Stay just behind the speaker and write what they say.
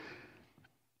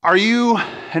Are you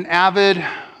an avid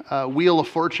Wheel of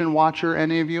Fortune watcher,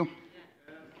 any of you?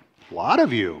 A lot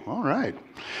of you, all right.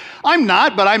 I'm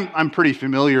not, but I'm pretty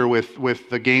familiar with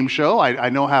the game show. I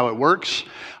know how it works.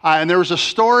 And there was a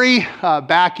story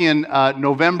back in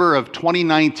November of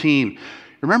 2019.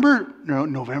 Remember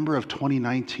November of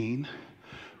 2019?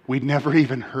 We'd never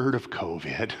even heard of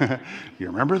COVID. You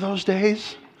remember those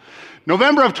days?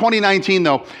 November of 2019,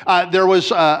 though, there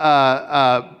was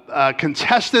a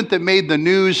contestant that made the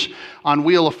news on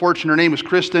Wheel of Fortune. Her name was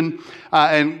Kristen,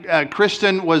 and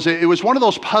Kristen it was one of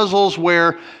those puzzles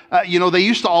where, they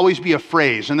used to always be a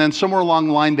phrase, and then somewhere along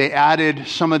the line they added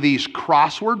some of these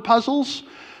crossword puzzles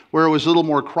where it was a little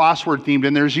more crossword themed,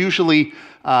 and there's usually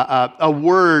a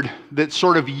word that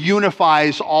sort of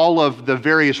unifies all of the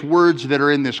various words that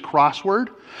are in this crossword.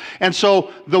 And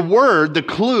so the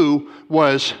clue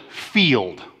was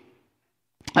field.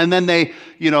 And then they,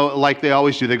 like they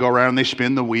always do, they go around and they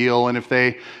spin the wheel, and if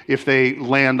they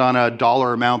land on a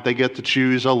dollar amount, they get to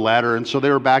choose a letter. And so they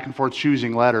were back and forth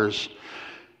choosing letters.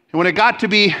 And when it got to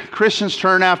be Kristen's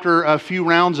turn after a few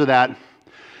rounds of that,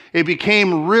 it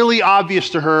became really obvious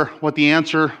to her what the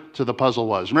answer to the puzzle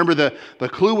was. Remember, the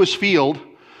clue was field.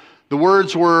 The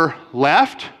words were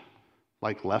left,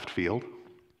 like left field,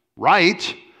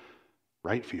 right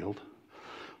field,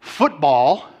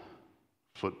 football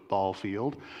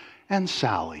field, and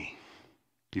Sally.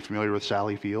 You familiar with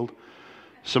Sally Field?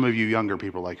 Some of you younger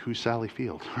people are like, who's Sally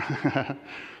Field?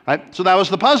 Right? So that was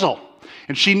the puzzle.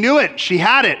 And she knew it. She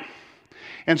had it.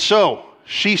 And so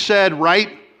she said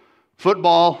right,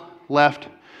 football, left,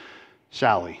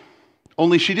 Sally.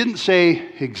 Only she didn't say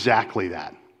exactly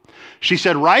that. She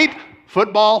said right,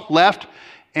 football, left,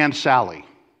 and Sally.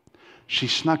 She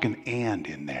snuck an "and"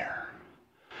 in there.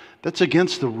 That's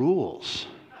against the rules.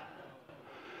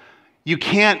 You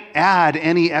can't add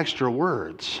any extra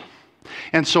words.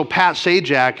 And so Pat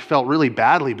Sajak felt really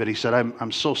badly, but he said,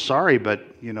 I'm so sorry, but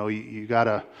you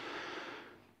added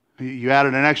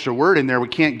an extra word in there. We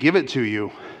can't give it to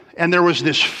you. And there was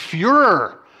this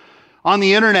furor on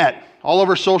the internet, all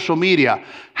over social media.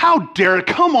 How dare it?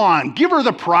 Come on, give her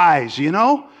the prize,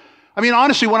 I mean,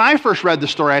 honestly, when I first read the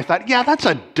story, I thought, yeah, that's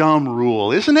a dumb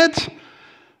rule, isn't it?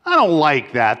 I don't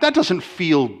like that. That doesn't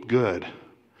feel good.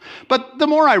 But the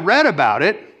more I read about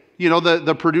it,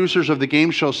 the producers of the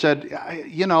game show said,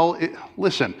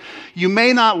 listen, you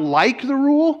may not like the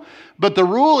rule, but the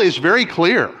rule is very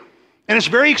clear. And it's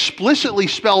very explicitly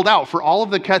spelled out for all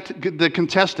of the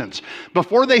contestants.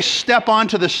 Before they step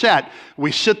onto the set,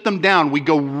 we sit them down. We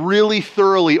go really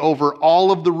thoroughly over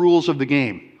all of the rules of the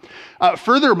game.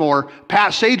 Furthermore,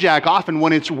 Pat Sajak often,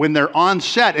 when they're on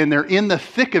set and they're in the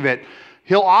thick of it,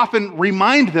 he'll often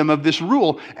remind them of this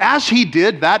rule, as he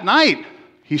did that night.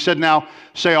 He said, now,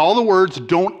 say all the words,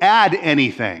 don't add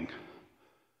anything.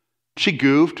 She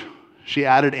goofed. She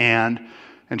added and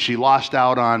she lost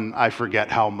out on, I forget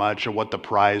how much or what the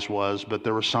prize was, but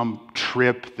there was some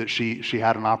trip that she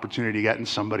had an opportunity to get and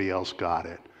somebody else got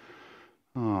it.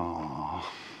 Oh.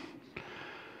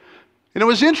 And it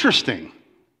was interesting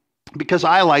because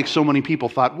I, like so many people,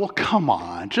 thought, well, come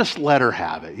on, just let her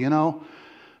have it,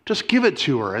 Just give it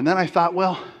to her. And then I thought,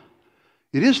 well,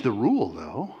 it is the rule,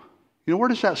 though. Where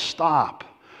does that stop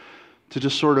to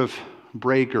just sort of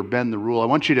break or bend the rule? I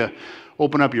want you to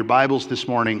open up your Bibles this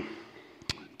morning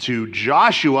to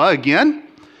Joshua again.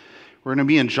 We're going to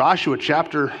be in Joshua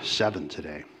chapter 7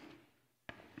 today.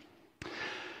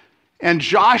 And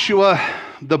Joshua,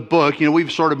 the book,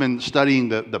 we've sort of been studying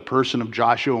the person of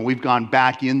Joshua, and we've gone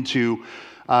back into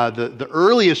the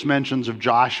earliest mentions of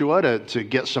Joshua to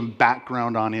get some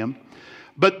background on him.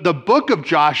 But the book of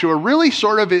Joshua really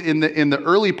sort of in the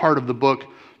early part of the book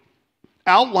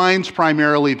outlines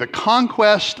primarily the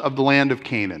conquest of the land of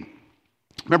Canaan.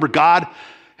 Remember, God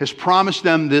has promised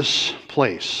them this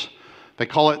place. They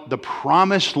call it the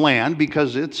Promised Land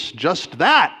because it's just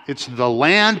that. It's the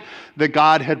land that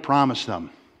God had promised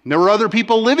them. And there were other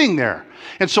people living there.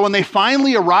 And so when they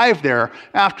finally arrived there,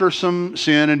 after some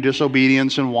sin and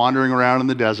disobedience and wandering around in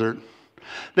the desert,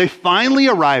 they finally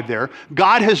arrived there.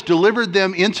 God has delivered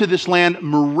them into this land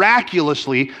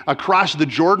miraculously across the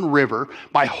Jordan River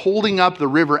by holding up the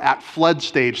river at flood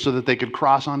stage so that they could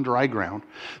cross on dry ground.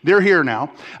 They're here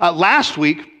now. Last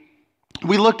week,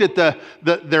 we looked at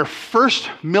their first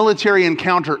military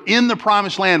encounter in the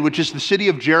Promised Land, which is the city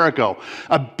of Jericho,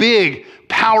 a big,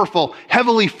 powerful,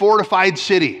 heavily fortified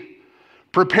city,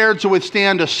 prepared to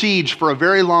withstand a siege for a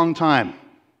very long time.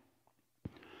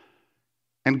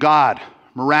 And God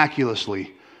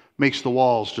miraculously makes the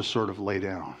walls just sort of lay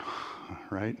down,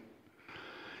 right?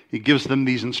 He gives them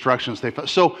these instructions.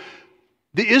 So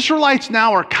the Israelites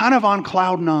now are kind of on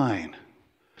cloud nine.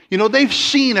 You know, they've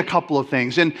seen a couple of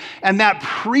things. And that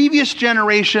previous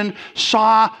generation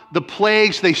saw the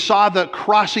plagues, they saw the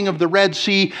crossing of the Red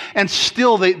Sea, and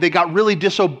still they got really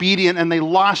disobedient and they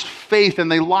lost faith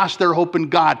and they lost their hope in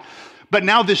God. But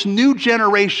now this new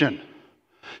generation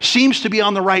seems to be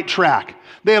on the right track.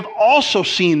 They have also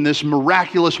seen this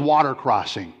miraculous water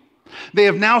crossing. They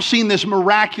have now seen this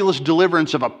miraculous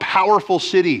deliverance of a powerful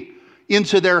city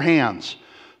into their hands.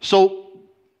 So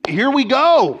here we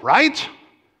go, right?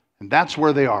 And that's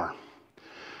where they are.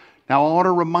 Now I want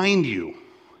to remind you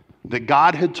that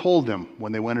God had told them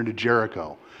when they went into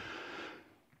Jericho,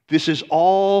 this is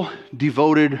all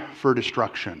devoted for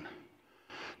destruction.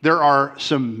 There are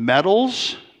some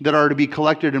metals that are to be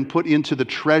collected and put into the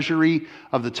treasury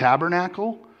of the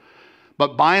tabernacle.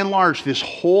 But by and large, this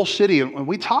whole city, and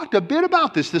we talked a bit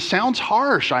about this. This sounds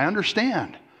harsh, I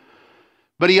understand.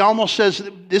 But he almost says,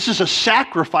 this is a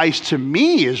sacrifice to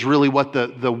me, is really what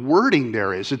the wording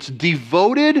there is. It's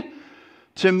devoted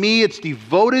to me, it's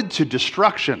devoted to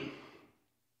destruction.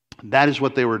 That is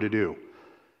what they were to do.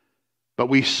 But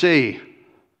we say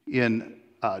in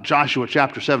Joshua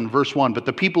chapter 7, verse 1, but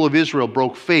the people of Israel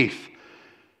broke faith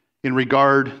in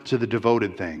regard to the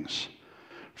devoted things.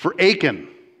 For Achan,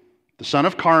 the son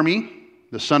of Carmi,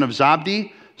 the son of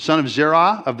Zabdi, son of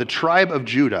Zerah, of the tribe of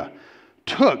Judah,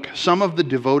 took some of the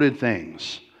devoted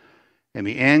things, and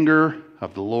the anger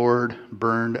of the Lord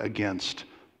burned against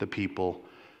the people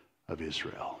of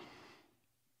Israel.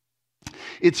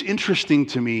 It's interesting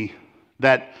to me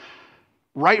that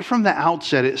right from the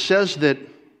outset it says that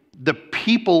the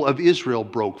people of Israel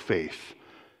broke faith,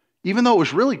 even though it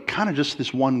was really kind of just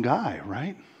this one guy,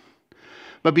 right?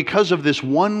 But because of this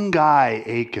one guy,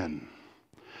 Achan,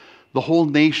 the whole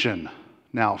nation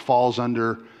now falls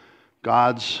under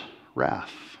God's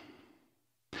wrath.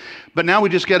 But now we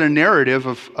just get a narrative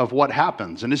of what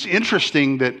happens. And it's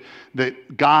interesting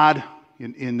that God,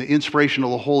 in the inspiration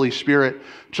of the Holy Spirit,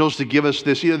 chose to give us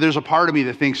this. You know, there's a part of me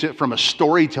that thinks it from a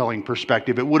storytelling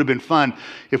perspective. It would have been fun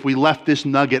if we left this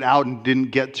nugget out and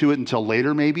didn't get to it until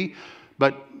later maybe.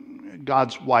 But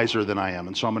God's wiser than I am,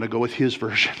 and so I'm going to go with his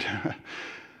version.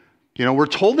 You know, we're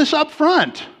told this up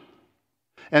front.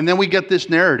 And then we get this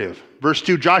narrative. Verse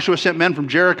 2, Joshua sent men from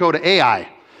Jericho to Ai,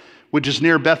 which is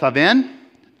near Beth Aven,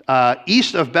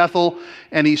 east of Bethel,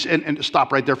 and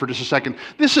stop right there for just a second.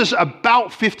 This is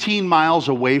about 15 miles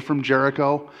away from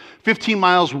Jericho, 15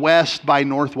 miles west by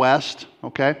northwest,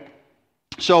 okay?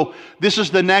 So this is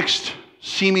the next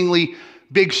seemingly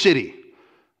big city.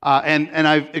 And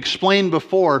I've explained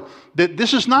before that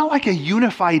this is not like a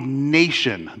unified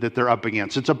nation that they're up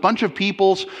against. It's a bunch of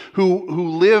peoples who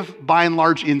live by and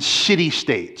large in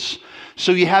city-states.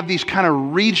 So you have these kind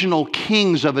of regional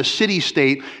kings of a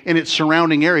city-state and its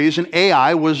surrounding areas, and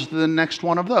Ai was the next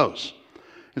one of those.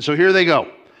 And so here they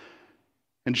go.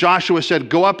 And Joshua said,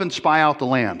 go up and spy out the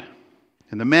land.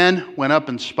 And the men went up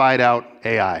and spied out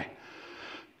Ai.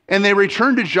 And they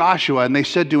returned to Joshua, and they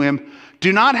said to him,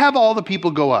 do not have all the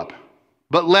people go up,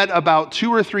 but let about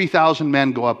 2,000 or 3,000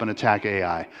 men go up and attack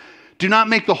Ai. Do not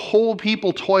make the whole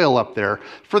people toil up there,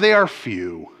 for they are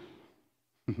few.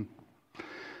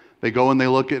 They go and they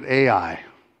look at Ai,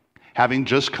 having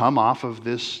just come off of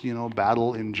this,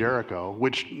 battle in Jericho,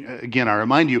 which, again, I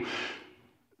remind you,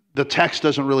 the text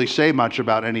doesn't really say much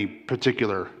about any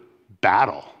particular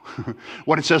battle.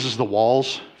 What it says is the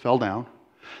walls fell down.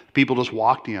 People just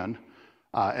walked in.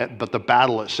 But the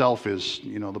battle itself is,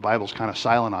 the Bible's kind of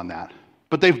silent on that.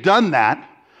 But they've done that,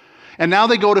 and now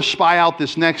they go to spy out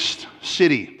this next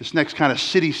city, this next kind of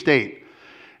city-state.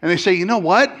 And they say, you know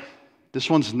what? This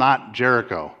one's not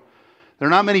Jericho. There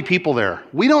are not many people there.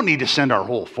 We don't need to send our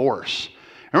whole force.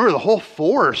 Remember, the whole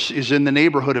force is in the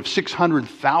neighborhood of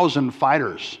 600,000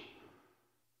 fighters.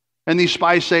 And these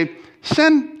spies say,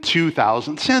 send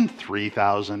 2,000, send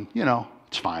 3,000.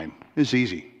 It's fine. It's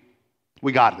easy.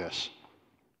 We got this.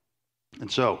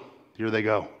 And so, here they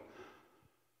go.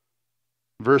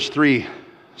 Verse 3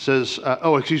 says,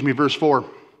 verse 4.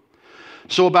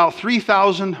 So about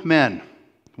 3,000 men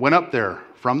went up there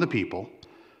from the people,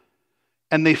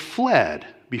 and they fled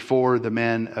before the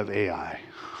men of Ai.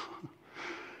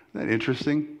 Isn't that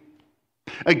interesting?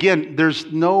 Again,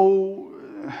 there's no,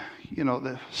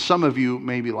 some of you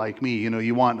may be like me,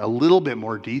 you want a little bit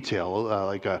more detail,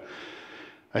 like a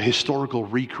historical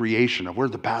recreation of where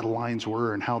the battle lines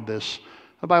were and how this.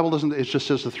 The Bible doesn't, it just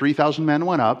says the 3,000 men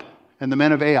went up and the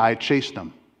men of Ai chased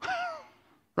them.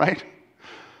 Right?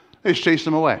 They just chased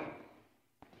them away.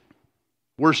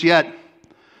 Worse yet,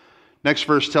 next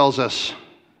verse tells us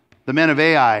the men of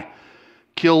Ai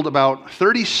killed about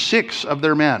 36 of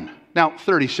their men. Now,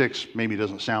 36 maybe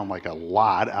doesn't sound like a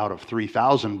lot out of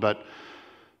 3,000, but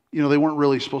they weren't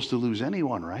really supposed to lose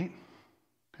anyone, right?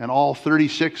 And all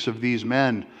 36 of these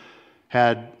men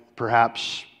had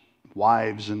perhaps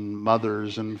wives and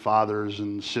mothers and fathers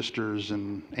and sisters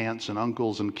and aunts and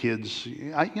uncles and kids.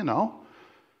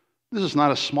 This is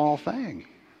not a small thing.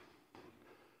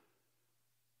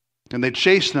 And they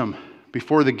chased them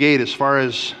before the gate as far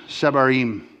as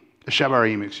Shebarim,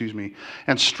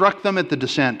 and struck them at the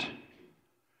descent.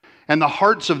 And the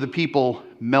hearts of the people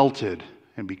melted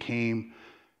and became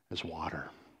as water.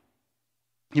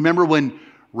 You remember when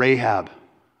Rahab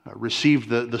received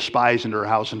the spies into her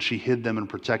house and she hid them and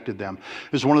protected them?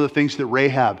 It was one of the things that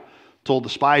Rahab told the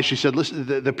spies. She said, listen,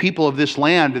 the people of this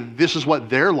land, this is what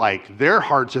they're like. Their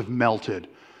hearts have melted.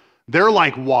 They're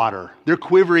like water. They're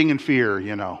quivering in fear,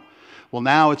 Well,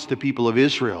 now it's the people of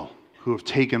Israel who have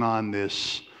taken on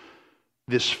this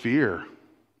fear.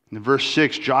 In verse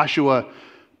 6, Joshua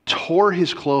tore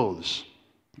his clothes.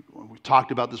 We've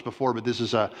talked about this before, but this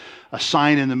is a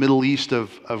sign in the Middle East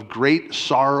of great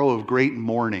sorrow, of great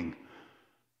mourning.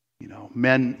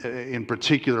 Men in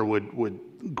particular would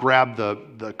grab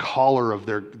the collar of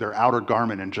their outer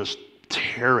garment and just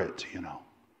tear it, And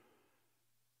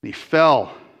he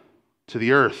fell to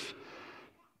the earth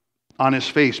on his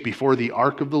face before the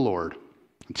ark of the Lord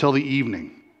until the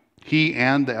evening, he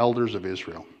and the elders of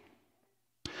Israel.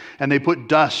 And they put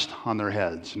dust on their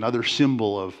heads, another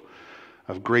symbol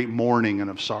of great mourning and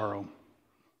of sorrow.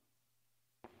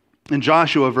 And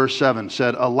Joshua, verse 7,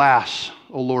 said, Alas,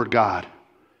 O Lord God,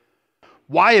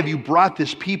 why have you brought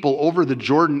this people over the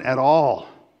Jordan at all,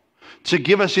 to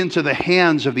give us into the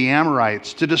hands of the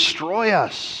Amorites, to destroy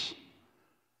us?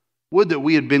 Would that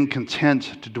we had been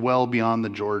content to dwell beyond the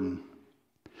Jordan.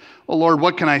 O Lord,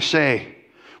 what can I say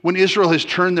when Israel has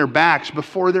turned their backs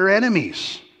before their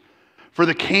enemies? For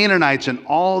the Canaanites and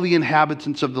all the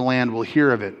inhabitants of the land will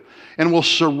hear of it, and will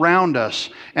surround us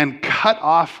and cut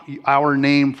off our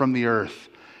name from the earth.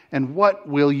 And what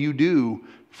will you do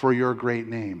for your great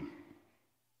name?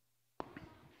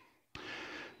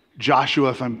 Joshua,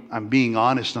 if I'm being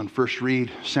honest on first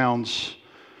read, sounds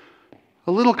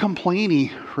a little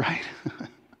complainy, right?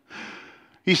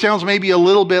 He sounds maybe a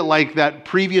little bit like that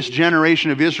previous generation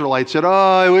of Israelites said,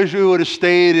 I wish we would have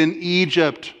stayed in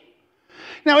Egypt.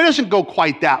 Now, it doesn't go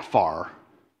quite that far,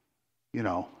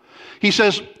 He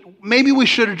says, maybe we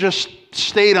should have just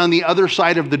stayed on the other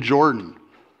side of the Jordan.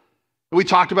 We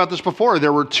talked about this before.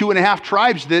 There were 2.5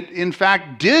 tribes that, in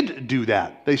fact, did do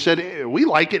that. They said, hey, we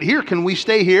like it here. Can we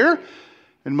stay here?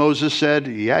 And Moses said,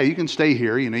 yeah, you can stay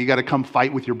here. You got to come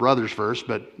fight with your brothers first,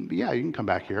 but yeah, you can come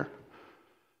back here.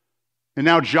 And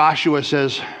now Joshua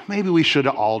says, maybe we should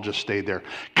have all just stayed there.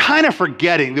 Kind of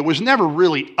forgetting that it was never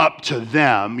really up to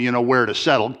them, where to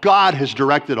settle. God has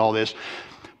directed all this.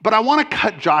 But I want to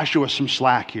cut Joshua some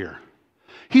slack here.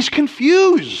 He's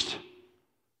confused.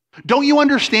 Don't you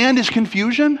understand his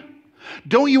confusion?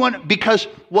 Because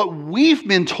what we've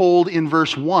been told in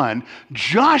verse 1,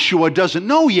 Joshua doesn't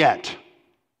know yet.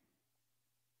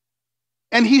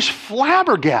 And he's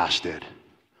flabbergasted.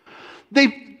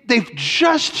 They've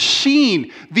just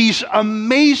seen these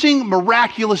amazing,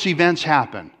 miraculous events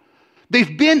happen.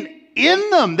 They've been in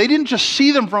them. They didn't just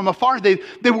see them from afar. They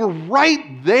were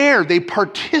right there. They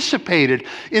participated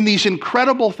in these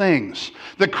incredible things.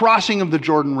 The crossing of the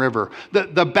Jordan River,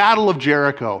 the Battle of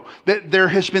Jericho. There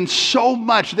has been so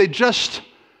much.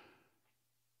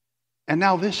 And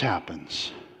now this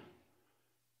happens.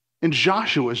 And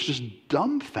Joshua is just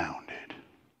dumbfounded.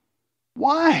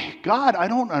 Why? God, I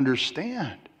don't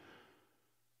understand.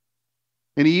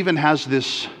 And he even has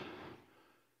this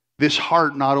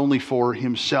heart not only for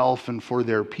himself and for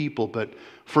their people, but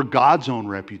for God's own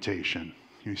reputation.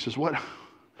 He says, what's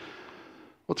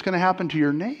going to happen to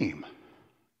your name?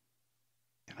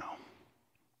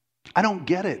 I don't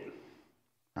get it,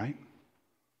 right?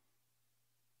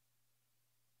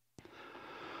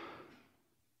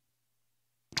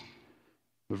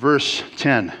 Verse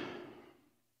 10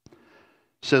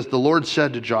 says, the Lord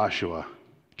said to Joshua,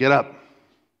 get up.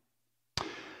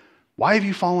 Why have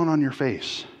you fallen on your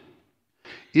face?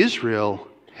 Israel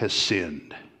has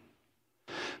sinned.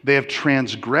 They have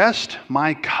transgressed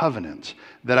my covenant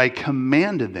that I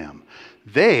commanded them.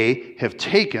 They have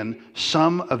taken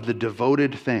some of the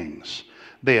devoted things.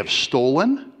 They have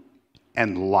stolen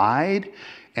and lied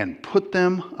and put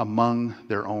them among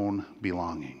their own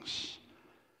belongings.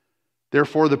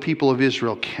 Therefore, the people of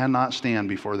Israel cannot stand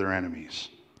before their enemies.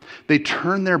 They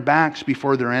turn their backs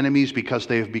before their enemies because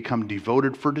they have become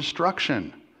devoted for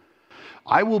destruction.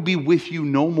 I will be with you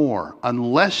no more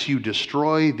unless you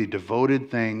destroy the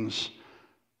devoted things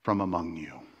from among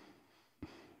you.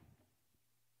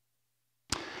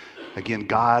 Again,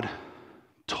 God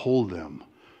told them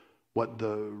what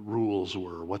the rules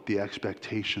were, what the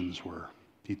expectations were.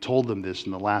 He told them this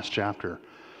in the last chapter.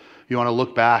 You want to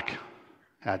look back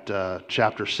at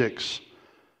chapter 6.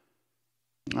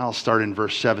 I'll start in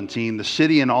verse 17. The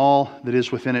city and all that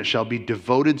is within it shall be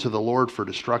devoted to the Lord for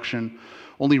destruction.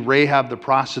 Only Rahab the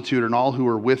prostitute and all who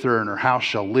were with her in her house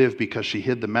shall live, because she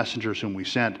hid the messengers whom we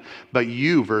sent. But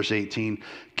you, verse 18,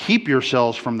 keep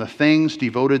yourselves from the things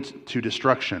devoted to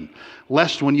destruction,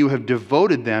 lest when you have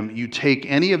devoted them, you take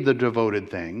any of the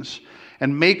devoted things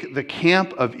and make the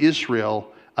camp of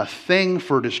Israel a thing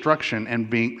for destruction and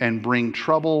bring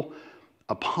trouble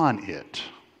upon it.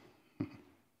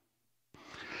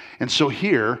 And so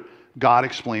here, God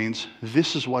explains,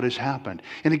 this is what has happened.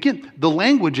 And again, the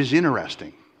language is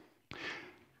interesting.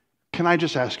 Can I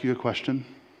just ask you a question?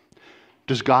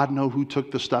 Does God know who took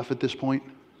the stuff at this point?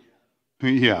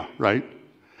 Yeah, right?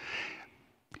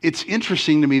 It's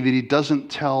interesting to me that he doesn't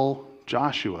tell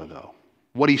Joshua, though.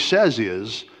 What he says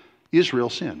is, Israel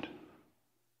sinned.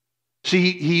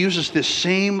 See, he uses this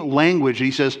same language.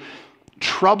 He says,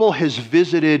 trouble has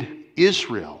visited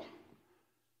Israel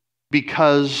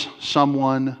because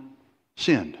someone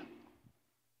sinned.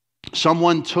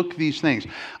 Someone took these things.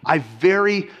 I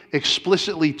very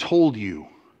explicitly told you,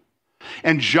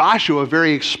 and Joshua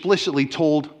very explicitly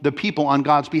told the people on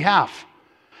God's behalf,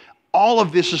 all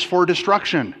of this is for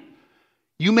destruction.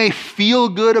 You may feel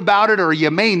good about it or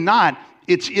you may not.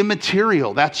 It's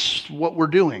immaterial. That's what we're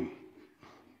doing.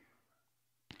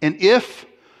 And if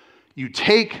you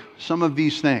take some of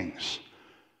these things,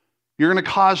 you're going to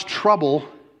cause trouble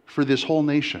for this whole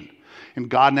nation. And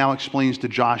God now explains to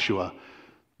Joshua,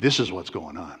 this is what's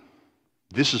going on.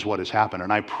 This is what has happened.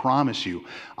 And I promise you,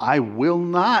 I will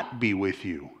not be with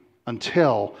you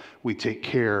until we take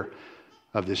care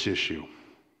of this issue.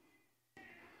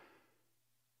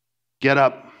 Get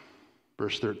up,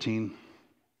 verse 13.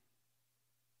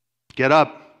 Get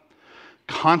up,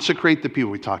 consecrate the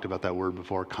people. We talked about that word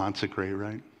before, consecrate,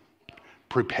 right?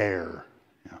 Prepare.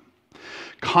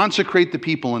 Consecrate the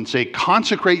people and say,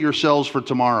 consecrate yourselves for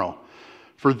tomorrow,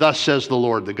 for thus says the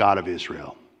Lord, the God of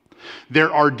Israel.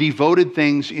 There are devoted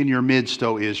things in your midst,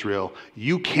 O Israel.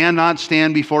 You cannot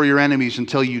stand before your enemies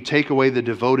until you take away the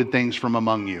devoted things from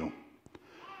among you.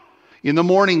 In the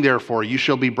morning, therefore, you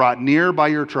shall be brought near by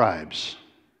your tribes.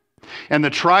 And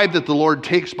the tribe that the Lord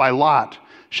takes by lot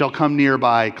shall come near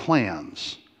by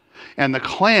clans. And the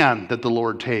clan that the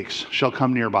Lord takes shall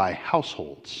come near by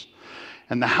households.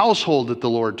 And the household that the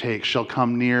Lord takes shall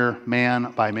come near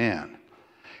man by man.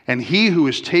 And he who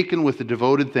is taken with the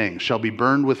devoted things shall be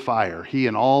burned with fire, he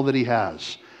and all that he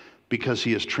has, because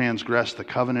he has transgressed the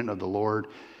covenant of the Lord,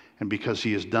 and because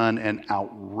he has done an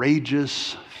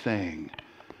outrageous thing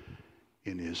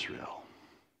in Israel.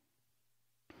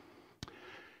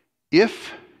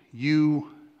 If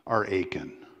you are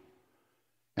Achan,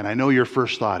 and I know your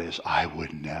first thought is, I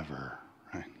would never,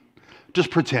 right?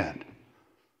 Just pretend.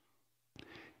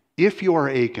 If you are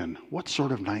Achan, what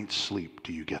sort of night's sleep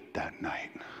do you get that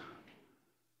night?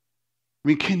 I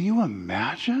mean, can you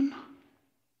imagine?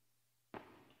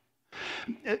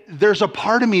 There's a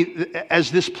part of me,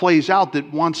 as this plays out,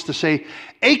 that wants to say,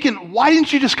 Achan, why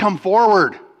didn't you just come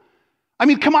forward? I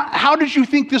mean, come on, how did you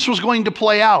think this was going to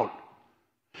play out?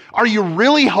 Are you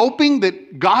really hoping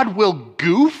that God will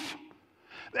goof?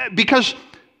 Because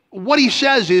what he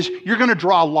says is, you're going to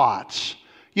draw lots.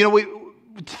 You know, we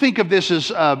think of this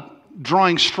as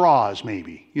drawing straws,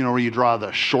 maybe. You know, where you draw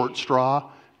the short straw.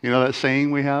 You know that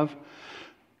saying we have?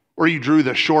 Or you drew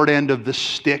the short end of the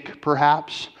stick,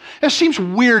 perhaps. That seems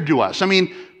weird to us. I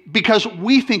mean, because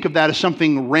we think of that as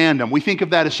something random. We think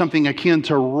of that as something akin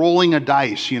to rolling a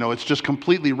dice. You know, it's just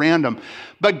completely random.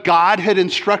 But God had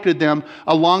instructed them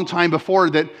a long time before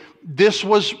that this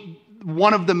was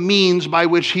one of the means by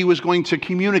which he was going to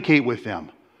communicate with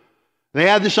them. They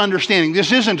had this understanding.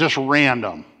 This isn't just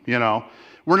random, you know.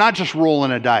 We're not just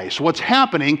rolling a dice. What's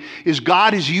happening is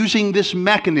God is using this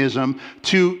mechanism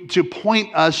to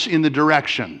point us in the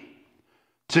direction,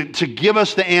 to give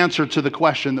us the answer to the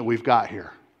question that we've got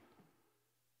here.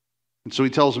 And so he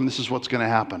tells them this is what's going to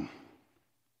happen.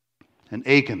 And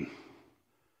Achan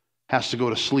has to go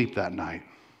to sleep that night,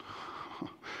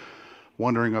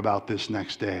 wondering about this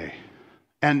next day.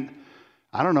 And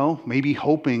I don't know, maybe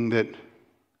hoping that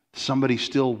somebody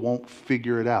still won't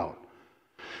figure it out.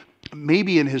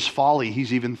 Maybe in his folly,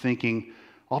 he's even thinking,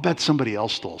 I'll bet somebody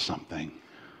else stole something.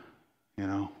 You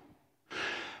know?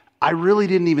 I really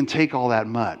didn't even take all that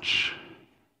much.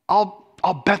 I'll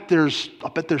bet there's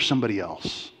somebody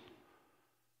else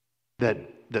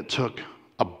that took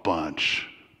a bunch.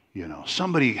 You know,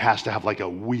 somebody has to have like a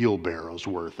wheelbarrow's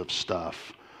worth of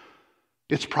stuff.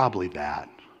 It's probably that.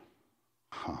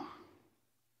 Huh.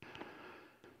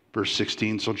 Verse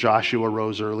 16, so Joshua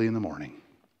rose early in the morning.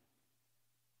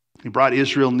 He brought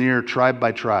Israel near tribe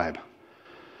by tribe.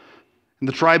 And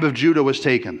the tribe of Judah was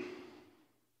taken.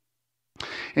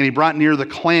 And he brought near the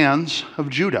clans of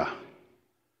Judah.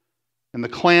 And the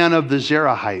clan of the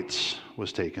Zerahites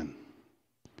was taken.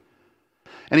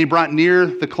 And he brought near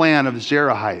the clan of the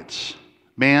Zerahites,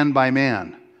 man by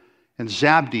man. And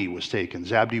Zabdi was taken.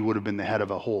 Zabdi would have been the head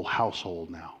of a whole household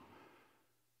now.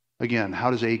 Again, how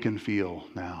does Achan feel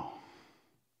now?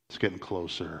 It's getting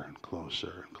closer and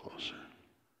closer and closer.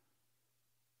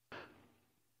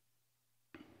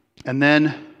 And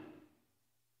then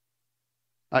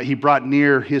he brought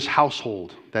near his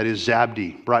household, that is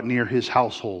Zabdi, brought near his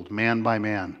household, man by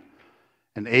man.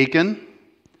 And Achan,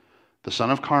 the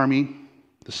son of Carmi,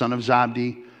 the son of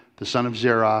Zabdi, the son of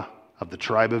Zerah, of the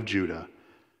tribe of Judah,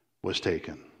 was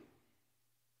taken.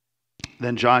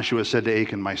 Then Joshua said to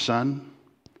Achan, my son,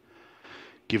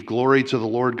 give glory to the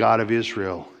Lord God of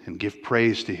Israel, and give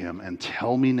praise to him, and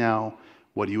tell me now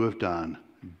what you have done.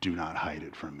 Do not hide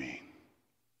it from me.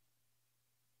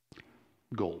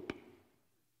 Gulp.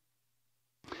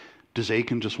 Does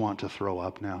Achan just want to throw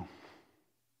up now?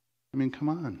 I mean, come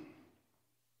on.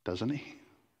 Doesn't he?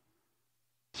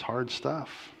 It's hard stuff.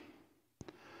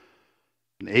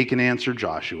 And Achan answered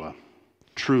Joshua,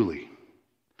 truly,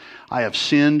 I have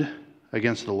sinned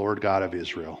against the Lord God of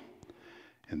Israel,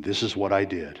 and this is what I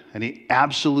did. And he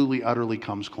absolutely, utterly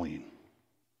comes clean.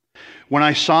 When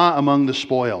I saw among the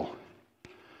spoil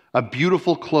a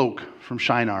beautiful cloak from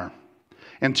Shinar,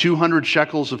 and 200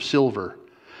 shekels of silver,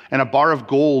 and a bar of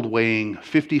gold weighing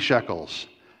 50 shekels,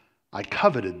 I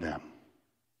coveted them,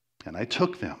 and I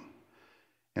took them.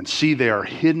 And see, they are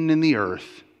hidden in the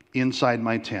earth inside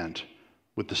my tent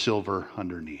with the silver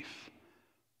underneath.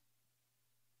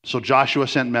 So Joshua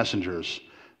sent messengers.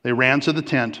 They ran to the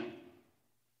tent,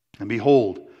 and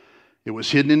behold, it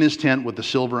was hidden in his tent with the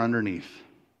silver underneath.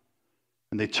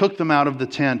 And they took them out of the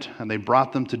tent, and they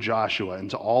brought them to Joshua and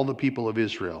to all the people of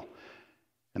Israel,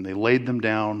 and they laid them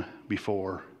down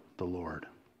before the Lord.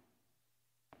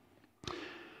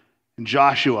 And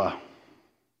Joshua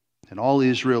and all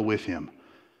Israel with him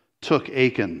took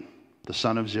Achan, the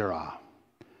son of Zerah,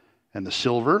 and the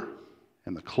silver,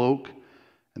 and the cloak,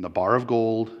 and the bar of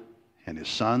gold, and his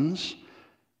sons,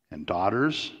 and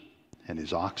daughters, and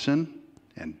his oxen,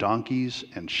 and donkeys,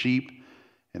 and sheep,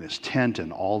 and his tent,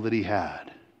 and all that he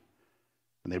had.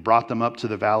 And they brought them up to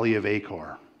the valley of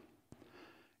Achor.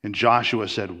 And Joshua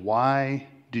said, why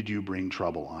did you bring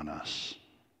trouble on us?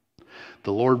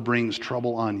 The Lord brings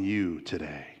trouble on you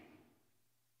today.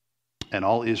 And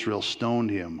all Israel stoned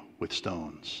him with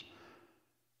stones.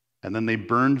 And then they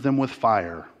burned them with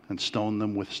fire and stoned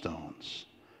them with stones.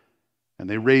 And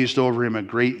they raised over him a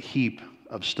great heap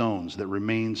of stones that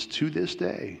remains to this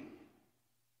day.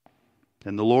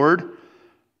 And the Lord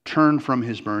turned from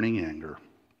his burning anger.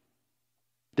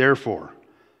 Therefore,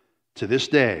 to this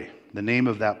day, the name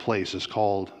of that place is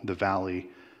called the Valley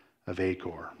of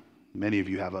Achor. Many of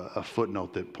you have a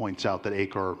footnote that points out that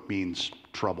Achor means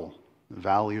trouble, the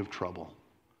valley of trouble.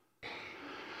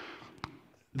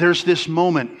 There's this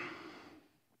moment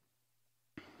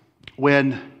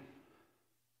when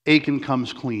Achan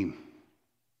comes clean.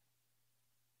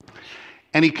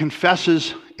 And he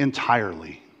confesses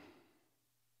entirely.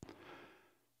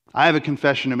 I have a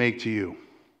confession to make to you.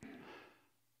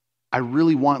 I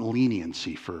really want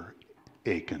leniency for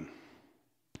Achan.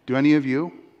 Do any of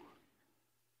you?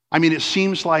 I mean, it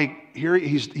seems like here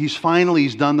he's finally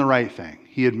done the right thing.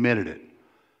 He admitted it.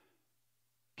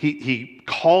 He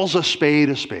calls a spade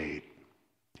a spade.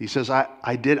 He says,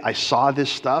 I saw this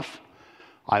stuff.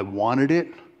 I wanted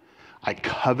it. I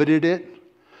coveted it.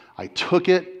 I took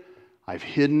it. I've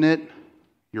hidden it.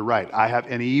 You're right.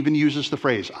 And he even uses the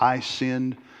phrase, I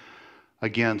sinned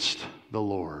against the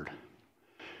Lord.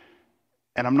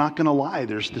 And I'm not going to lie,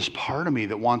 there's this part of me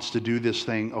that wants to do this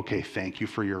thing, okay, thank you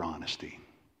for your honesty.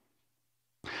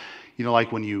 You know,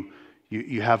 like when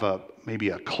you have maybe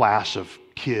a class of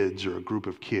kids or a group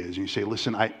of kids, and you say,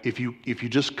 listen, if you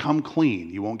just come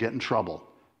clean, you won't get in trouble.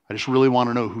 I just really want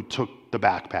to know who took the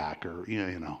backpack, or,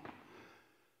 you know.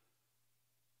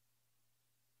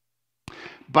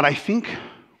 But I think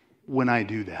when I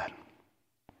do that,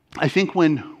 I think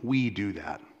when we do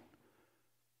that,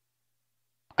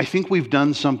 I think we've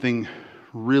done something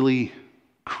really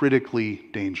critically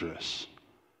dangerous,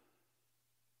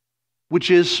 which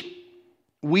is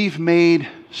we've made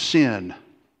sin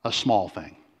a small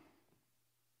thing.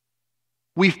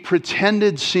 We've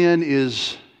pretended sin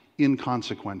is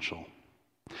inconsequential.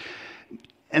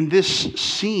 And this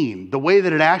scene, the way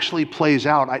that it actually plays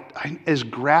out, as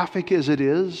graphic as it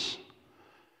is,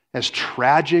 as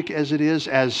tragic as it is,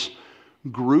 as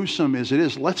gruesome as it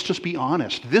is, let's just be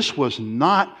honest. This was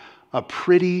not a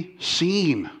pretty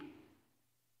scene.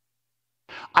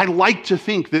 I like to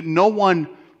think that no one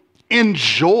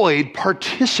enjoyed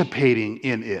participating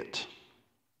in it.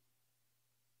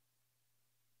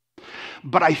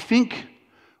 But I think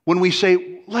when we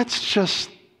say, let's just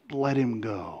let him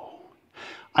go,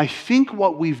 I think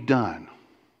what we've done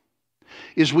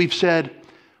is we've said,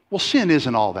 well, sin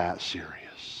isn't all that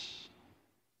serious,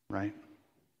 right?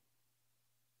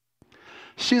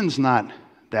 Sin's not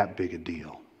that big a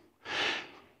deal.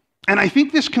 And I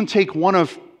think this can take one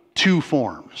of two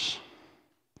forms.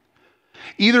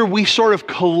 Either we sort of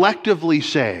collectively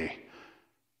say,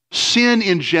 sin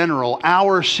in general,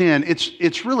 our sin,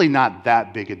 it's really not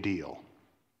that big a deal.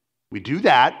 We do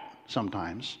that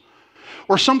sometimes.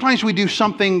 Or sometimes we do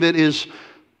something that is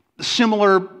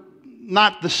similar,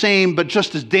 not the same, but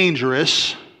just as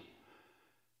dangerous.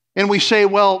 And we say,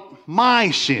 well,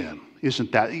 my sin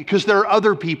isn't that, because there are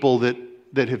other people that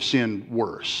have sinned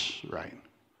worse, right?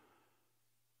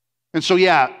 And so,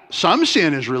 yeah, some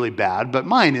sin is really bad, but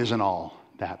mine isn't all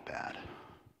that bad.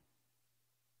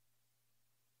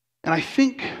 And I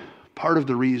think part of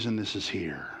the reason this is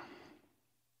here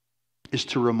is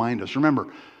to remind us, remember,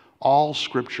 all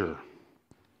Scripture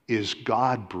is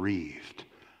God-breathed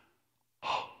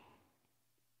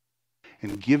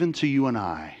and given to you and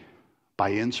I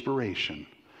by inspiration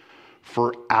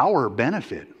for our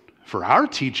benefit, for our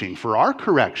teaching, for our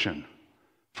correction,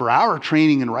 for our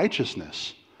training in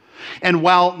righteousness. And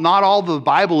while not all the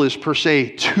Bible is per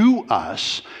se to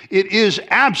us, it is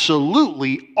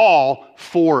absolutely all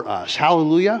for us.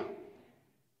 Hallelujah.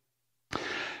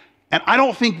 And I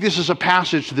don't think this is a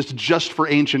passage that's just for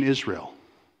ancient Israel.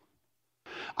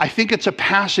 I think it's a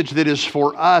passage that is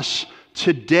for us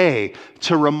today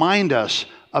to remind us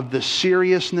of the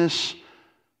seriousness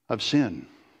of sin.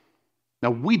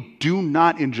 Now, we do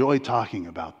not enjoy talking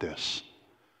about this.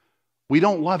 We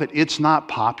don't love it. It's not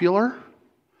popular.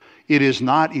 It is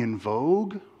not in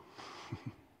vogue.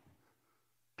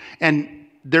 And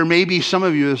there may be some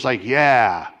of you that's like,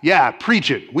 yeah, preach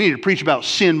it. We need to preach about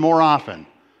sin more often.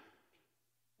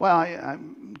 Well,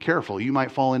 I'm careful. You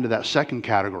might fall into that second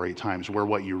category at times where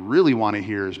what you really want to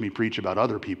hear is me preach about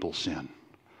other people's sin.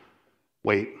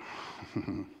 Wait.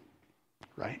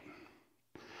 Right?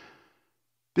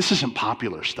 This isn't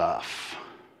popular stuff.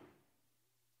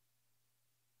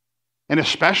 And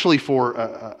especially for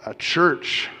a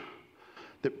church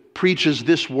that preaches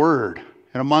this word,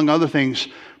 and among other things,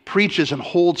 preaches and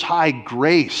holds high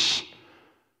grace.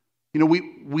 You know,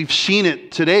 we've seen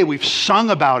it today. We've sung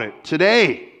about it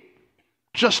today,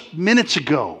 just minutes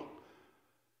ago.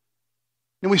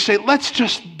 And we say, let's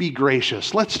just be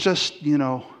gracious. Let's just,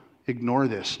 ignore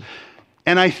this.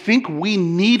 And I think we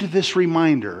need this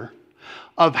reminder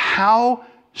of how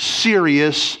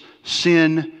serious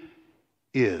sin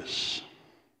is.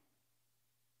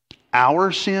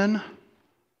 Our sin,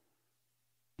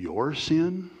 your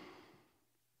sin.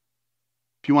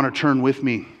 If you want to turn with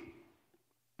me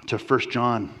to 1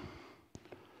 John.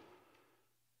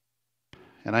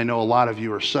 And I know a lot of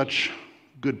you are such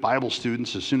good Bible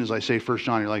students. As soon as I say 1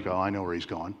 John, you're like, oh, I know where he's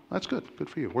going. That's good. Good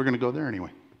for you. We're going to go there anyway.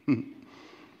 1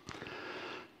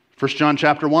 John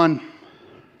chapter 1,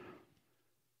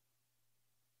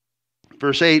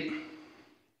 verse 8.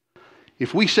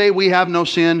 If we say we have no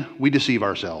sin, we deceive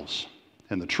ourselves,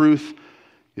 and the truth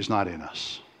is not in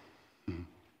us.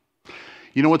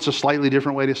 You know what's a slightly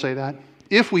different way to say that?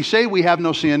 If we say we have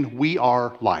no sin, we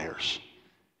are liars.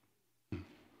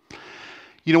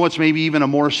 You know what's maybe even a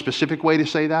more specific way to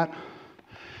say that?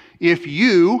 If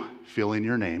you, fill in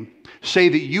your name, say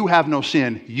that you have no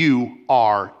sin, you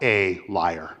are a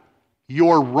liar.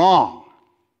 You're wrong.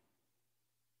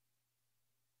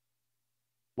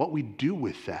 What we do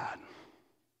with that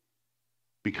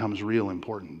becomes real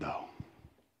important, though.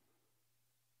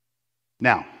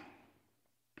 Now,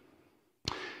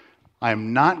 I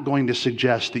am not going to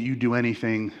suggest that you do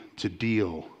anything to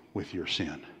deal with your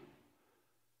sin.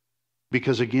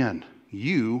 Because again,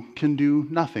 you can do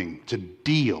nothing to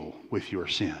deal with your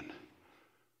sin.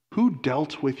 Who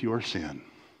dealt with your sin?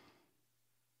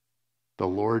 The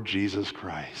Lord Jesus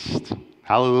Christ.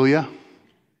 Hallelujah.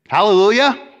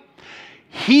 Hallelujah.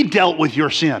 He dealt with your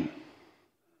sin.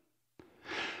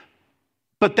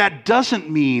 But that doesn't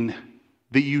mean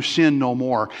that you sin no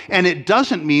more. And it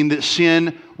doesn't mean that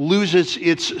sin loses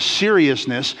its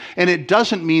seriousness. And it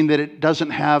doesn't mean that it doesn't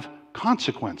have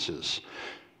consequences.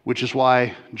 Which is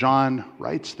why John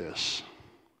writes this.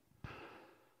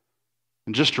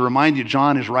 And just to remind you,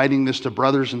 John is writing this to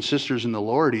brothers and sisters in the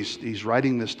Lord. He's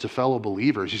writing this to fellow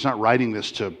believers. He's not writing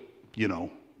this to,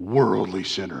 worldly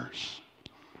sinners.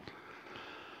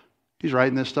 He's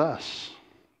writing this to us.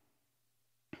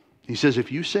 He says,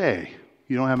 if you say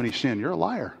you don't have any sin, you're a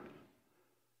liar.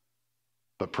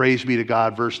 But praise be to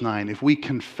God, verse 9, if we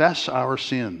confess our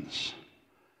sins,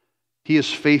 He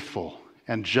is faithful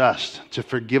and just to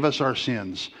forgive us our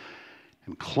sins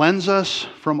and cleanse us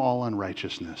from all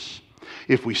unrighteousness.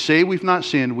 If we say we've not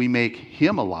sinned, we make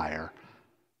Him a liar,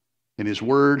 and His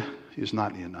word is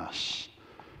not in us.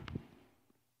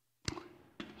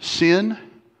 Sin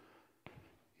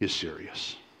is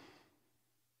serious.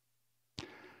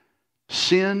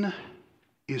 Sin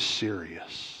is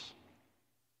serious.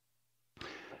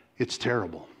 It's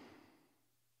terrible.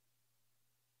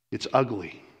 It's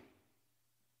ugly.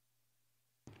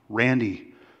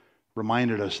 Randy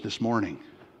reminded us this morning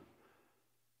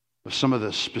of some of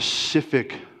the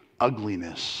specific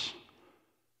ugliness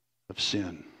of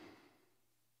sin.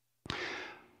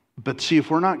 But see,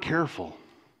 if we're not careful,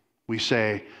 we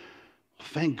say,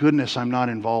 thank goodness I'm not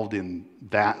involved in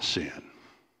that sin.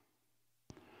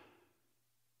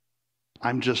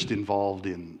 I'm just involved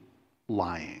in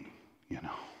lying,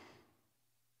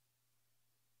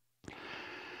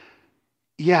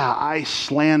 Yeah, I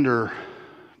slander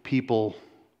people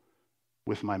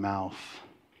with my mouth.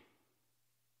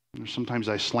 Sometimes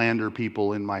I slander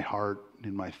people in my heart,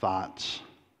 in my thoughts.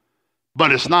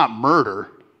 But it's not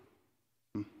murder.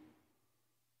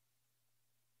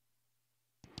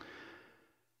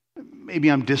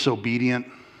 Maybe I'm disobedient.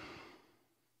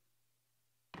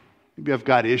 Maybe I've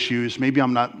got issues. Maybe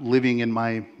I'm not living in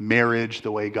my marriage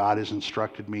the way God has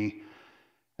instructed me,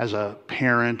 as a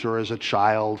parent or as a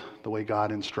child, the way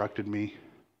God instructed me.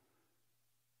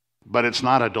 But it's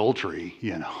not adultery,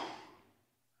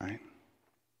 right?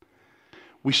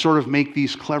 We sort of make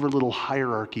these clever little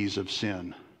hierarchies of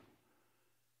sin.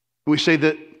 We say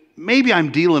that maybe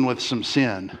I'm dealing with some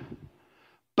sin,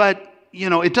 but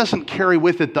it doesn't carry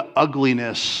with it the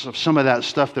ugliness of some of that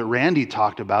stuff that Randy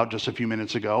talked about just a few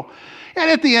minutes ago. And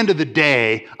at the end of the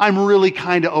day, I'm really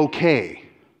kind of okay.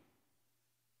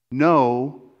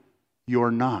 No,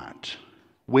 you're not.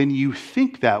 When you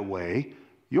think that way,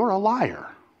 you're a liar.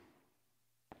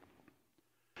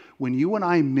 When you and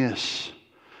I miss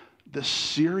the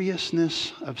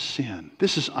seriousness of sin,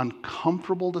 this is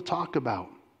uncomfortable to talk about.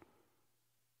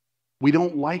 We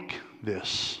don't like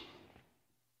this.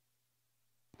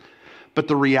 But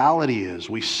the reality is,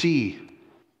 we see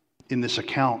in this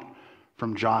account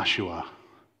from Joshua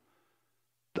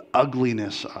the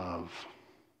ugliness of,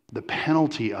 the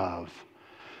penalty of,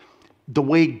 the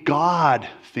way God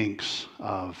thinks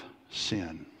of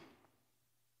sin.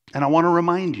 And I want to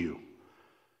remind you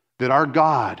that our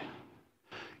God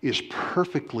is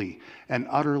perfectly and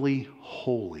utterly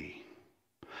holy.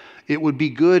 It would be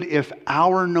good if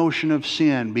our notion of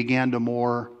sin began to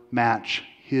more match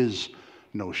His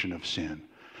notion of sin.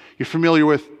 You're familiar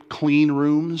with clean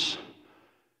rooms?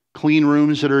 Clean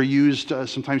rooms that are used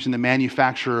sometimes in the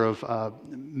manufacture of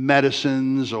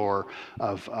medicines or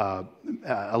of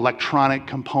electronic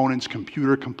components,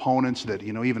 computer components that,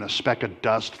 even a speck of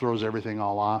dust throws everything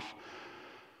all off.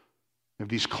 We have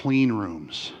these clean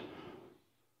rooms.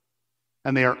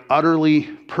 And they are utterly,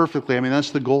 perfectly,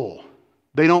 that's the goal.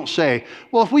 They don't say,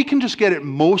 well, if we can just get it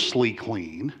mostly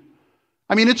clean,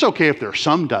 it's okay if there's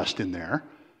some dust in there.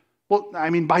 Well,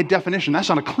 by definition, that's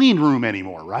not a clean room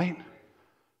anymore, right?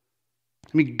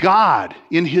 God,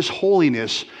 in His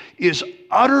holiness, is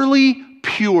utterly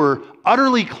pure,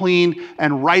 utterly clean,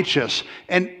 and righteous.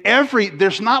 And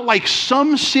there's not like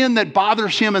some sin that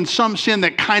bothers Him and some sin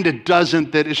that kind of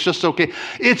doesn't, that it's just okay.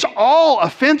 It's all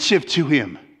offensive to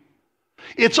Him.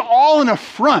 It's all an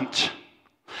affront.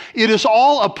 It is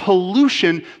all a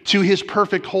pollution to His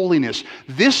perfect holiness.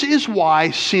 This is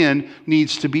why sin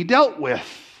needs to be dealt with.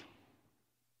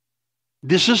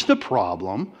 This is the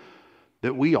problem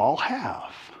that we all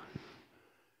have,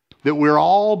 that we're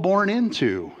all born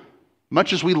into,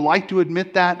 much as we like to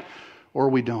admit that or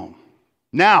we don't.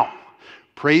 Now,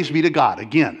 praise be to God.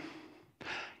 Again,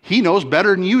 He knows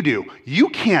better than you do. You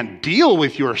can't deal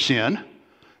with your sin.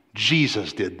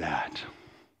 Jesus did that.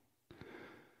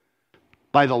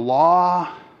 By the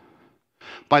law,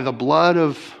 by the blood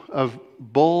of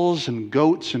bulls and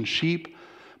goats and sheep,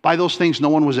 by those things no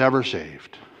one was ever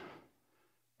saved.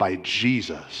 By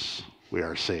Jesus we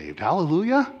are saved.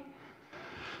 Hallelujah.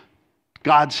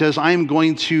 God says, I am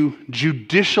going to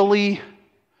judicially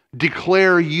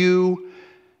declare you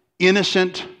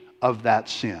innocent of that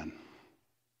sin.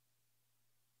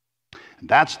 And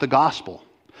that's the gospel.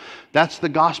 That's the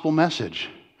gospel message.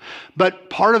 But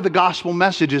part of the gospel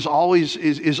message is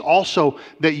also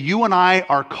that you and I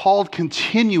are called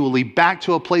continually back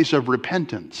to a place of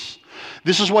repentance.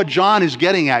 This is what John is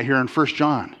getting at here in 1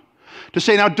 John. To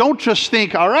say, now don't just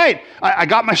think, all right, I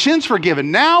got my sins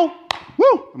forgiven. Now,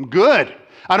 woo, I'm good.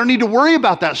 I don't need to worry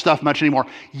about that stuff much anymore.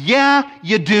 Yeah,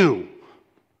 you do.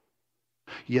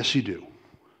 Yes, you do.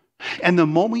 And the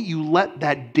moment you let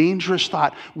that dangerous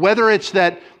thought, whether it's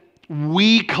that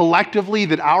we collectively,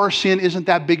 that our sin isn't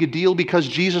that big a deal because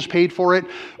Jesus paid for it,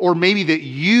 or maybe that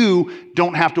you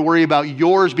don't have to worry about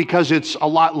yours because it's a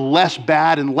lot less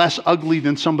bad and less ugly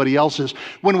than somebody else's.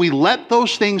 When we let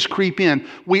those things creep in,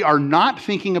 we are not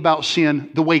thinking about sin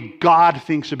the way God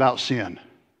thinks about sin,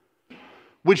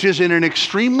 which is in an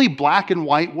extremely black and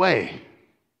white way.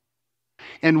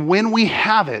 And when we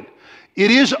have it,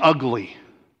 it is ugly.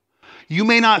 You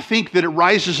may not think that it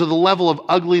rises to the level of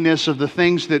ugliness of the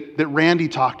things that Randy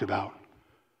talked about.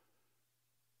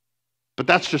 But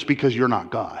that's just because you're not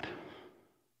God.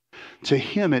 To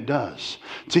him it does.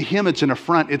 To him it's an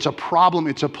affront, it's a problem,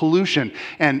 it's a pollution.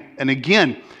 And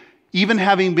again, even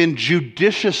having been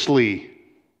judiciously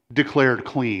declared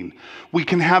clean, we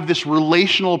can have this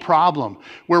relational problem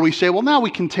where we say, well, now we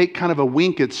can take kind of a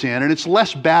wink at sin, and it's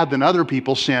less bad than other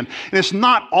people's sin, and it's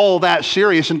not all that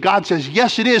serious. And God says,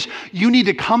 yes, it is. You need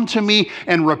to come to me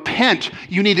and repent.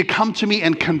 You need to come to me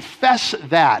and confess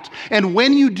that. And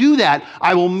when you do that,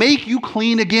 I will make you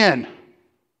clean again.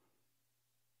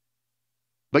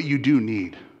 But you do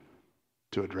need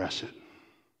to address it.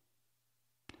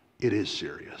 It is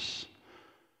serious.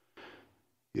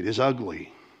 It is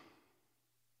ugly.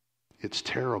 It's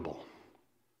terrible.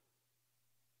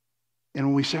 And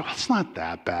when we say, well, it's not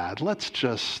that bad, let's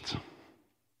just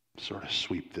sort of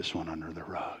sweep this one under the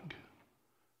rug.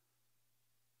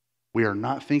 We are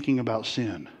not thinking about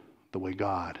sin the way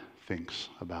God thinks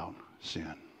about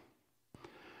sin.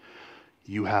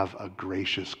 You have a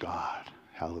gracious God.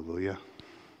 Hallelujah.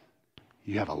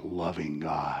 You have a loving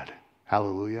God.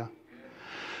 Hallelujah.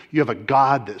 You have a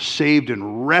God that saved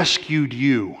and rescued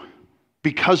you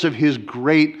because of his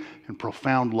great and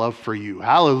profound love for you.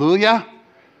 Hallelujah.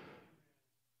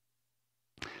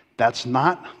 That's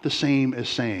not the same as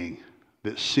saying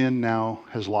that sin now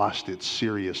has lost its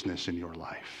seriousness in your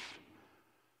life.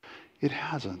 It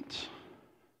hasn't.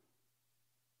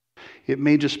 It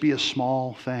may just be a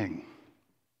small thing.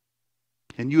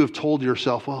 And you have told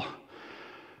yourself, well,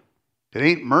 it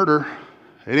ain't murder.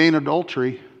 It ain't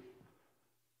adultery.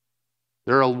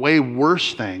 There are way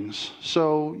worse things.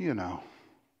 So,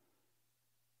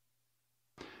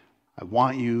 I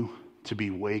want you to be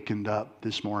wakened up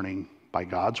this morning by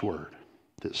God's word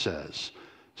that says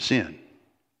sin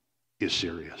is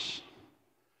serious.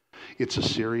 It's a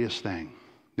serious thing.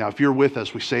 Now, if you're with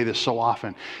us, we say this so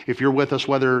often. If you're with us,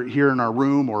 whether here in our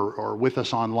room or with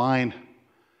us online,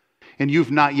 and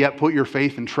you've not yet put your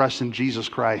faith and trust in Jesus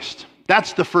Christ,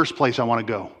 that's the first place I want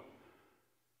to go.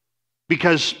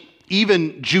 Because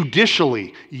even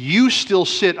judicially, you still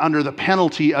sit under the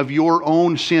penalty of your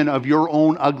own sin, of your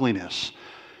own ugliness.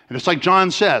 And it's like John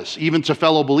says, even to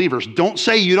fellow believers, don't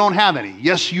say you don't have any.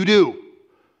 Yes, you do.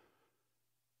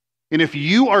 And if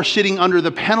you are sitting under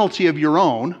the penalty of your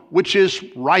own, which is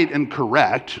right and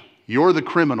correct, you're the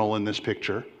criminal in this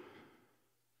picture,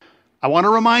 I want to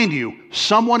remind you,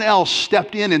 someone else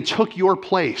stepped in and took your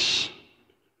place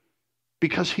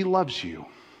because he loves you.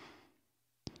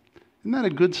 Isn't that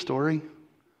a good story?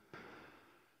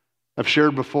 I've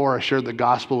shared before, I shared the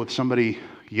gospel with somebody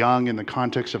young in the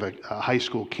context of a high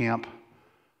school camp.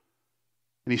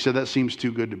 And he said, that seems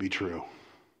too good to be true.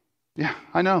 Yeah,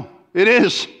 I know. It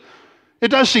is. It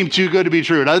does seem too good to be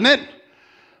true, doesn't it?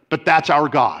 But that's our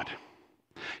God.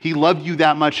 He loved you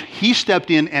that much. He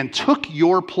stepped in and took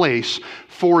your place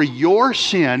for your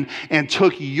sin and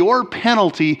took your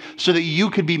penalty so that you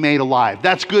could be made alive.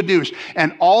 That's good news.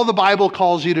 And all the Bible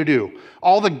calls you to do,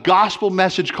 all the gospel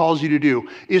message calls you to do,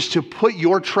 is to put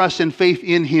your trust and faith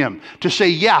in him. To say,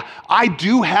 yeah, I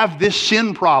do have this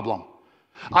sin problem.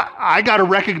 I got to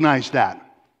recognize that.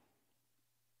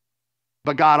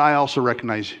 But God, I also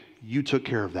recognize you took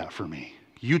care of that for me.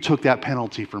 You took that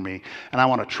penalty for me. And I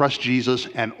want to trust Jesus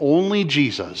and only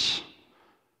Jesus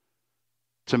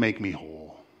to make me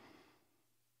whole.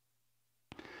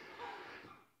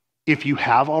 If you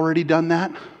have already done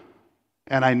that,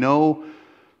 and I know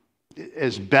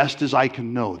as best as I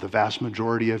can know, the vast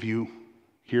majority of you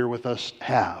here with us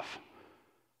have,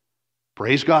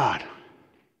 praise God.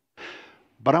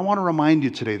 But I want to remind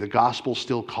you today, the gospel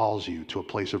still calls you to a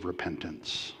place of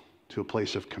repentance, to a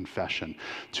place of confession,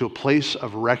 to a place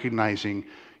of recognizing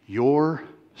your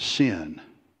sin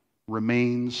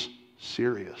remains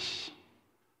serious.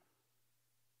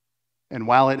 And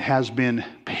while it has been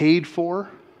paid for,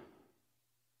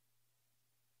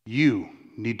 you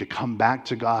need to come back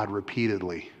to God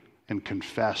repeatedly and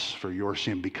confess for your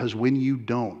sin, because when you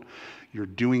don't, you're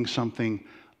doing something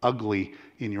ugly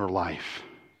in your life.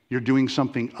 You're doing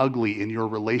something ugly in your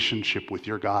relationship with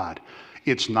your God.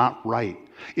 It's not right.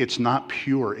 It's not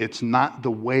pure. It's not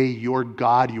the way your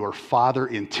God, your Father,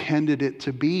 intended it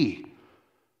to be.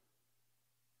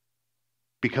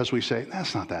 Because we say,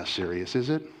 that's not that serious, is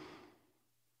it?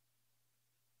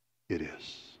 It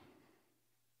is.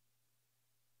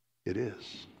 It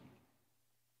is.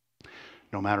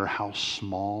 No matter how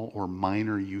small or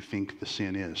minor you think the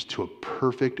sin is, to a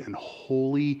perfect and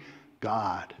holy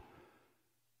God,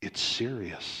 it's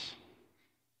serious.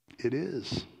 It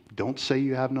is. Don't say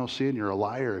you have no sin. You're a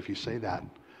liar if you say that.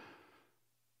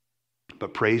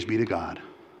 But praise be to God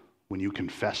when you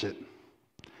confess it,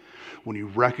 when you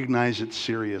recognize its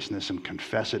seriousness and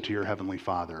confess it to your Heavenly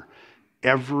Father.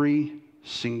 Every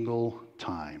single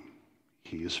time,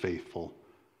 He is faithful.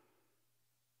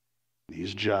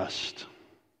 He's just.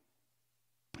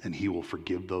 And He will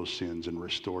forgive those sins and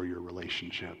restore your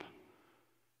relationship.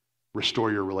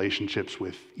 Restore your relationships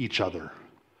with each other.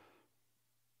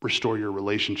 Restore your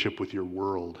relationship with your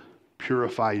world.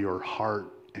 Purify your heart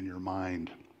and your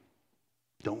mind.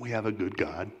 Don't we have a good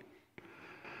God?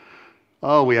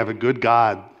 Oh, we have a good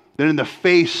God that in the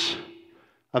face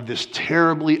of this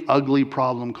terribly ugly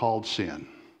problem called sin,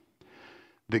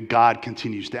 that God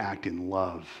continues to act in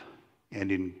love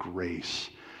and in grace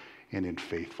and in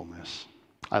faithfulness.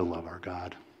 I love our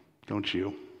God. Don't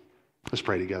you? Let's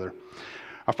pray together.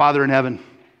 Our Father in heaven,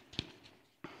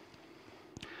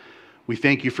 we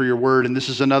thank you for your word. And this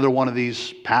is another one of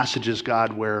these passages,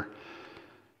 God, where,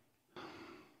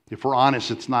 if we're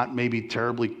honest, it's not maybe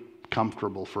terribly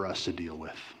comfortable for us to deal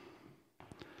with.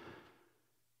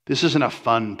 This isn't a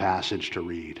fun passage to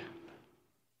read.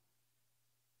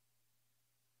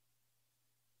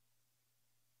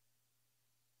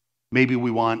 Maybe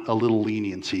we want a little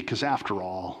leniency, because after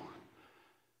all,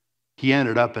 he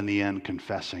ended up in the end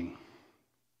confessing.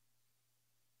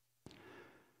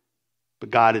 But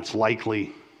God, it's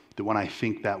likely that when I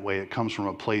think that way, it comes from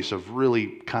a place of really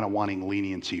kind of wanting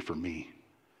leniency for me.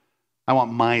 I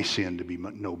want my sin to be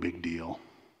no big deal.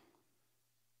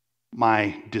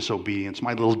 My disobedience,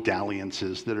 my little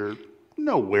dalliances that are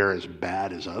nowhere as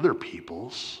bad as other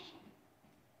people's.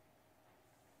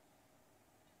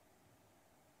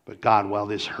 But God, while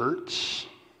this hurts,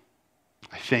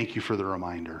 I thank you for the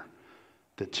reminder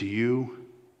that to you,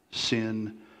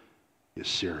 sin is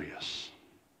serious.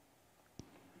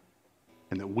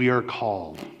 And that we are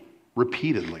called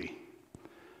repeatedly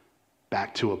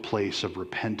back to a place of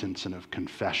repentance and of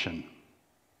confession.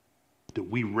 That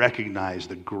we recognize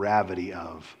the gravity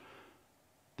of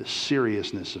the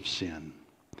seriousness of sin.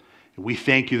 And we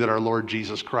thank you that our Lord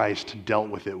Jesus Christ dealt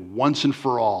with it once and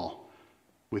for all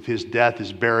with his death,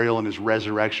 his burial, and his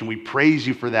resurrection. We praise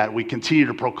you for that. We continue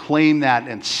to proclaim that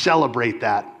and celebrate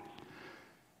that.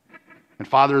 And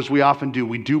Father, as we often do,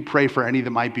 we do pray for any that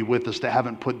might be with us that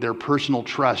haven't put their personal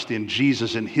trust in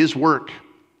Jesus and his work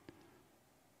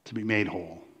to be made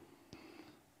whole.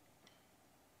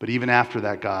 But even after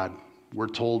that, God, we're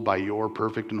told by your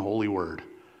perfect and holy word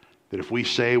that if we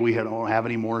say we don't have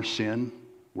any more sin,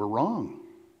 we're wrong.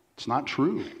 It's not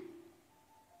true.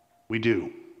 We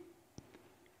do.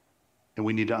 And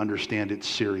we need to understand its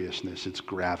seriousness, its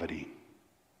gravity,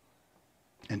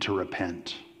 and to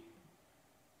repent.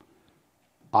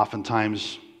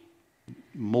 Oftentimes,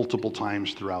 multiple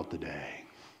times throughout the day.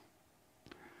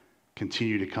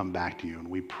 Continue to come back to you, and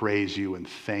we praise you and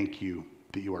thank you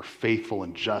that you are faithful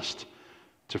and just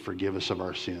to forgive us of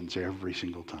our sins every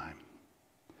single time.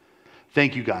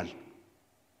 Thank you, God.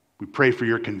 We pray for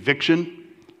your conviction.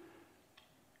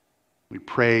 We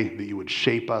pray that you would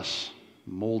shape us,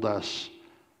 mold us,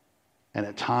 and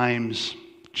at times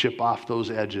chip off those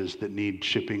edges that need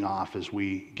chipping off as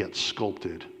we get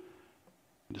sculpted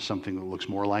into something that looks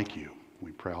more like you.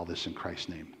 We pray all this in Christ's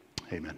name. Amen.